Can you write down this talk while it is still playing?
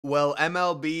Well,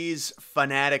 MLB's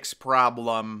Fanatics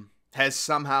problem has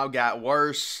somehow got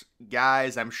worse.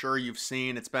 Guys, I'm sure you've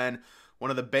seen it's been one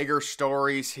of the bigger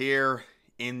stories here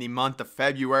in the month of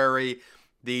February.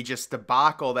 The just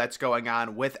debacle that's going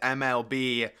on with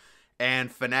MLB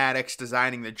and Fanatics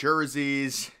designing the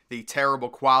jerseys, the terrible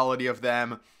quality of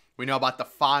them. We know about the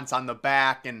fonts on the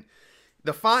back, and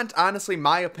the font, honestly,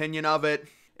 my opinion of it,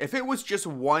 if it was just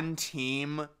one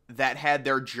team that had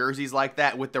their jerseys like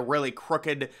that with the really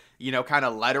crooked, kind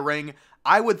of lettering,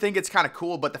 I would think it's kind of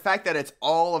cool. But the fact that it's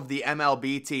all of the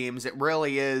MLB teams, it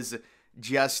really is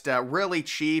just really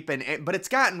cheap. But it's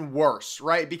gotten worse,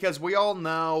 right? Because we all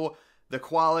know the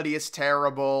quality is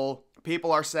terrible.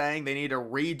 People are saying they need to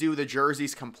redo the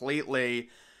jerseys completely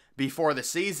before the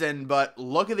season, but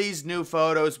look at these new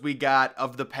photos we got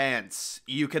of the pants.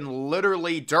 You can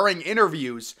literally, during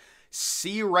interviews,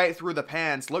 see right through the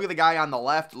pants. Look at the guy on the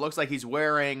left. It looks like he's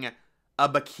wearing a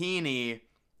bikini.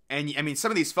 And I mean,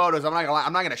 some of these photos, I'm not gonna lie,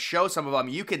 I'm not gonna show some of them.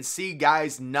 You can see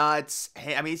guys' nuts.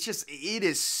 Hey, I mean, it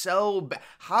is so bad.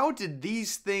 How did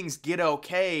these things get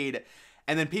okayed?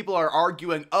 And then people are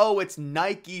arguing, oh, it's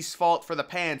Nike's fault for the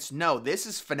pants. No, this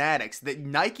is Fanatics. That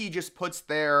Nike just puts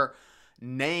their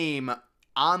name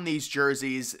on these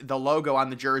jerseys, the logo on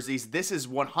the jerseys. This is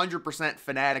 100%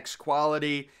 Fanatics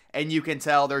quality, and you can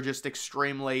tell they're just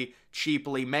extremely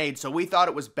cheaply made. So we thought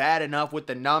it was bad enough with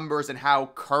the numbers and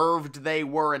how curved they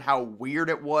were and how weird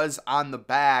it was on the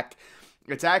back.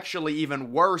 It's actually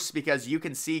even worse because you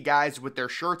can see guys with their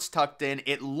shirts tucked in.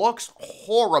 It looks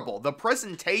horrible. The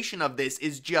presentation of this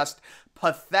is just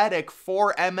pathetic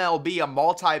for MLB, a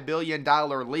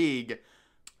multi-billion-dollar league.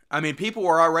 I mean, people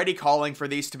were already calling for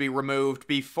these to be removed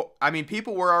before.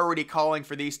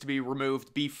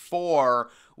 Before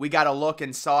we got a look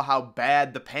and saw how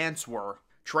bad the pants were.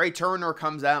 Trey Turner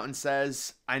comes out and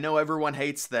says, I know everyone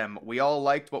hates them. We all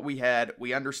liked what we had.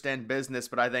 We understand business,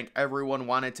 but I think everyone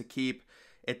wanted to keep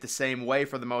it the same way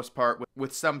for the most part,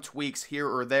 with some tweaks here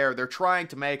or there. They're trying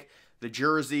to make the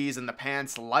jerseys and the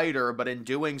pants lighter, but in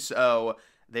doing so,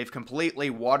 they've completely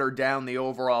watered down the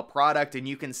overall product, and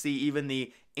you can see even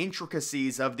the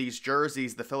intricacies of these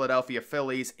jerseys. The Philadelphia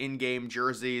Phillies in-game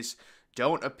jerseys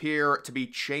don't appear to be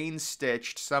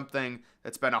chain-stitched, something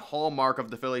that's been a hallmark of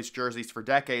the Phillies jerseys for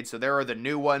decades. So there are the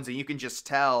new ones, and you can just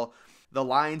tell the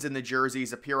lines in the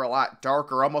jerseys appear a lot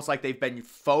darker, almost like they've been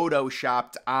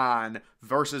photoshopped on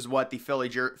versus what the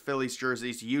Phillies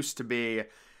jerseys used to be.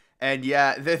 And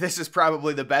yeah, this is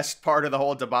probably the best part of the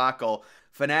whole debacle.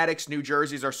 Fanatics' new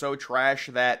jerseys are so trash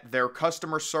that their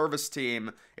customer service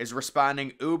team is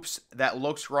responding, oops, that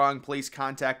looks wrong, please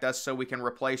contact us so we can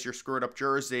replace your screwed up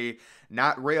jersey,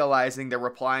 not realizing they're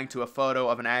replying to a photo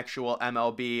of an actual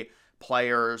MLB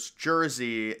player's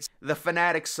jersey. The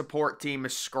Fanatics support team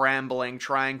is scrambling,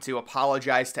 trying to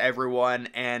apologize to everyone,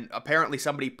 and apparently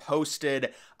somebody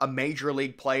posted a major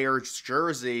league player's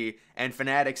jersey, and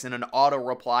Fanatics in an auto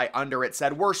reply under it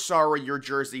said, we're sorry your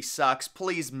jersey sucks,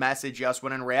 please message us,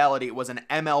 when in reality it was an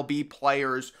MLB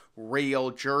player's real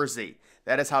jersey.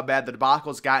 That is how bad the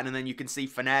debacle's gotten. And then you can see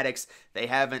Fanatics, they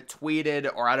haven't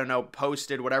tweeted or, I don't know,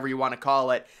 posted, whatever you want to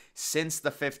call it, since the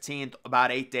 15th,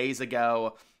 about 8 days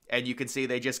ago. And you can see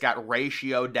they just got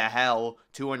ratioed to hell,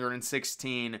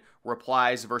 216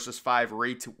 replies versus 5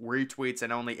 retweets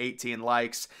and only 18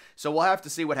 likes. So we'll have to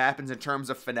see what happens in terms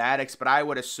of Fanatics, but I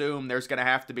would assume there's going to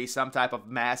have to be some type of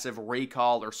massive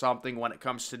recall or something when it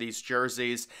comes to these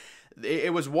jerseys.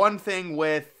 It was one thing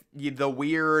with the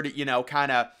weird,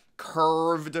 kind of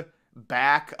curved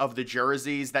back of the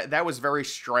jerseys. That was very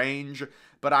strange.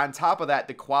 But on top of that,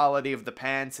 the quality of the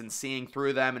pants and seeing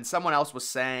through them. And someone else was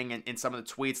saying in some of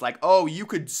the tweets, like, oh, you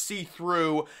could see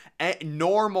through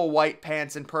normal white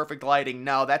pants in perfect lighting.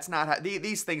 No, that's not how.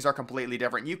 These things are completely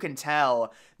different. You can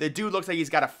tell the dude looks like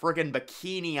he's got a friggin'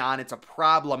 bikini on. It's a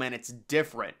problem, and it's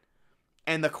different.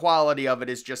 And the quality of it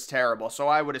is just terrible. So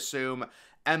I would assume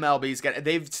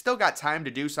they've still got time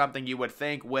to do something, you would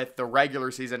think, with the regular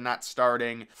season not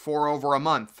starting for over a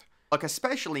month. Look,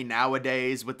 especially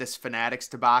nowadays with this Fanatics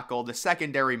debacle, the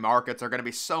secondary markets are going to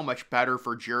be so much better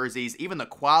for jerseys, even the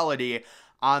quality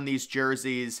on these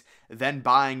jerseys, than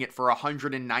buying it for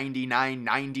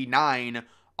 $199.99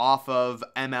 off of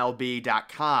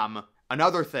MLB.com.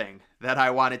 Another thing that I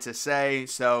wanted to say,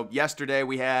 so yesterday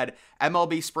we had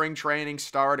MLB spring training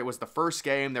start. It was the first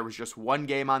game. There was just one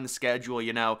game on the schedule.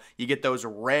 You get those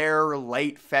rare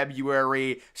late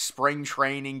February spring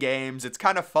training games. It's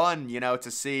kind of fun,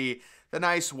 to see the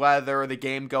nice weather, the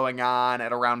game going on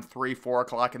at around 3, 4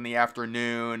 o'clock in the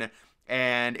afternoon.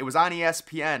 and it was on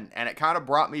ESPN, and it kind of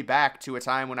brought me back to a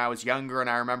time when I was younger, and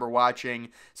I remember watching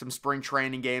some spring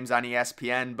training games on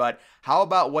ESPN. But how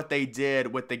about what they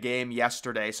did with the game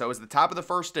yesterday? So it was the top of the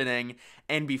first inning,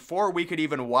 and before we could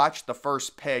even watch the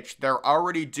first pitch, they're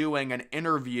already doing an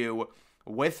interview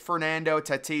with Fernando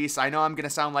Tatis. I know I'm going to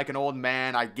sound like an old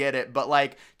man, I get it, but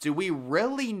like, do we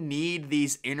really need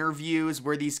these interviews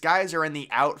where these guys are in the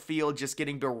outfield just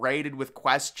getting berated with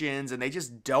questions and they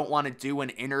just don't want to do an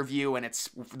interview, and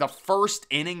it's the first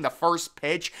inning, the first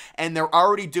pitch, and they're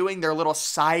already doing their little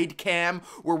side cam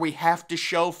where we have to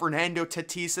show Fernando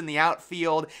Tatis in the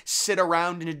outfield sit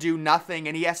around and do nothing,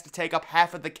 and he has to take up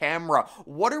half of the camera.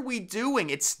 What are we doing?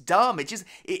 It's dumb.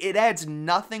 It adds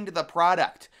nothing to the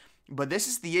product. But this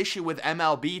is the issue with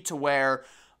MLB, to where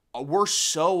we're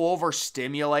so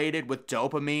overstimulated with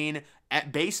dopamine.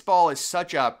 Baseball is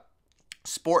such a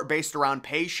sport based around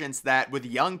patience that with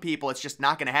young people, it's just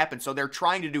not going to happen. So they're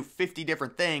trying to do 50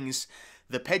 different things.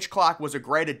 The pitch clock was a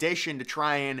great addition to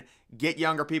try and get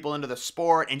younger people into the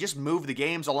sport and just move the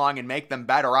games along and make them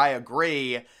better. I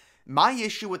agree. My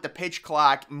issue with the pitch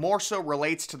clock more so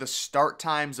relates to the start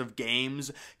times of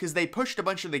games, because they pushed a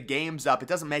bunch of the games up. It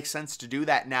doesn't make sense to do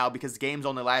that now because games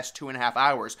only last 2.5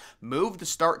 hours. Move the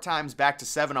start times back to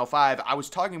 7:05. I was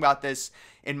talking about this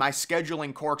in my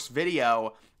Scheduling Corks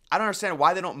video. I don't understand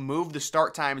why they don't move the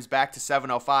start times back to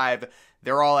 7:05.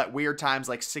 They're all at weird times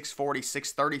like 6:40,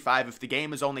 6:35. If the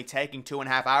game is only taking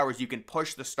 2.5 hours, you can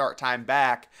push the start time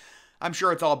back. I'm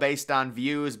sure it's all based on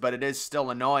views, but it is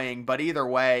still annoying. But either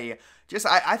way,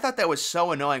 I thought that was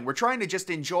so annoying. We're trying to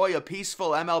just enjoy a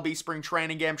peaceful MLB spring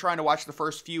training game, trying to watch the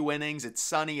first few innings. It's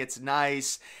sunny, it's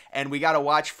nice, and we got to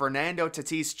watch Fernando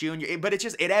Tatis Jr. But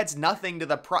it adds nothing to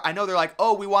the I know they're like,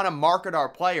 oh, we want to market our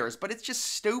players, but it's just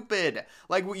stupid.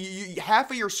 Like,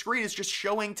 half of your screen is just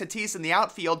showing Tatis in the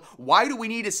outfield. Why do we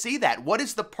need to see that? What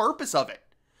is the purpose of it?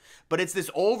 But it's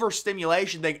this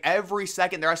overstimulation thing. Every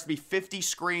second there has to be 50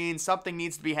 screens. Something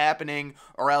needs to be happening,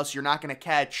 or else you're not going to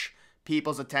catch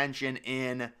people's attention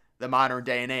in the modern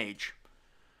day and age.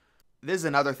 This is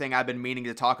another thing I've been meaning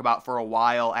to talk about for a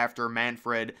while after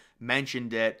Manfred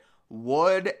mentioned it.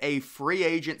 Would a free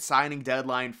agent signing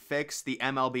deadline fix the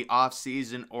MLB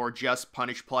offseason or just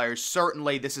punish players?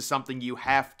 Certainly, this is something you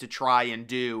have to try and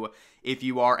do if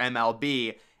you are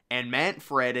MLB. And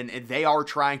Manfred, and they are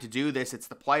trying to do this. It's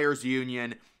the players'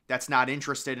 union that's not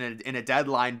interested in a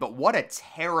deadline. But what a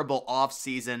terrible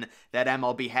offseason that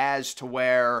MLB has, to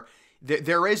where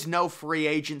there is no free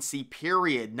agency,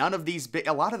 period.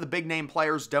 A lot of the big name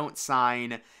players don't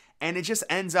sign. And it just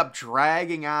ends up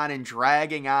dragging on and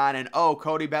dragging on. And, oh,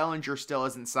 Cody Bellinger still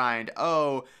isn't signed.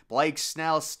 Oh, Blake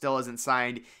Snell still isn't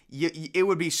signed. It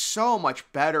would be so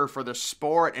much better for the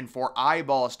sport and for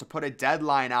eyeballs to put a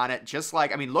deadline on it. Just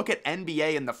like, I mean, look at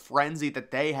NBA and the frenzy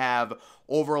that they have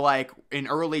over, like, in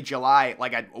early July,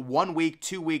 like a 1 week,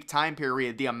 2 week time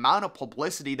period. The amount of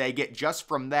publicity they get just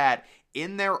from that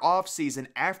in their offseason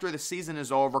after the season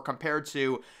is over compared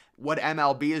to what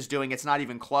MLB is doing. It's not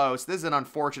even close. This is an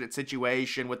unfortunate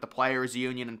situation with the players'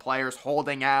 union and players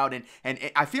holding out, and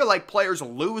I feel like players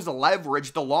lose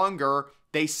leverage the longer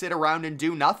they sit around and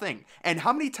do nothing. And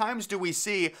how many times do we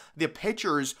see the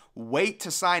pitchers wait to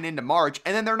sign into March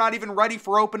and then they're not even ready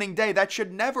for opening day? That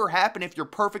should never happen if you're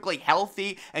perfectly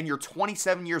healthy and you're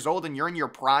 27 years old and you're in your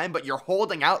prime, but you're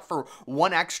holding out for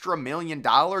 $1 extra million.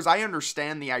 I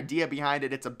understand the idea behind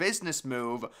it. It's a business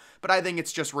move, but I think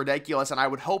it's just ridiculous, and I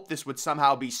would hope this would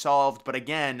somehow be solved. But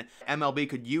again, MLB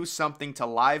could use something to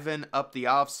liven up the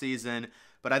offseason.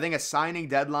 But I think a signing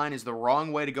deadline is the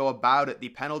wrong way to go about it. The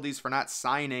penalties for not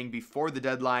signing before the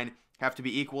deadline have to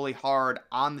be equally hard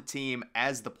on the team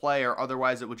as the player.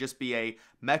 Otherwise, it would just be a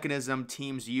mechanism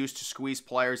teams use to squeeze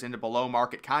players into below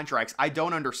market contracts. I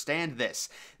don't understand this.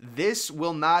 This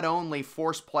will not only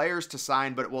force players to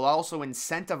sign, but it will also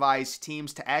incentivize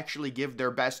teams to actually give their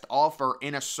best offer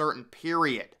in a certain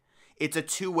period. It's a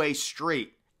two-way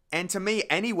street. And to me,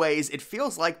 anyways, it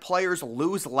feels like players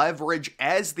lose leverage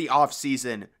as the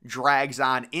offseason drags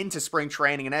on into spring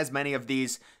training, and as many of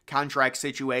these contract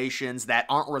situations that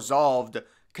aren't resolved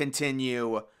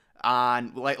continue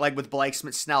on, like with Blake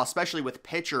Snell, especially with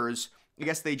pitchers. I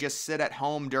guess they just sit at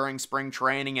home during spring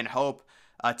training and hope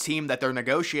a team that they're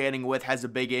negotiating with has a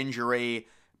big injury.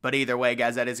 But either way,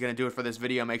 guys, that is going to do it for this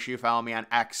video. Make sure you follow me on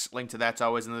X. Link to that's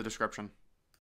always in the description.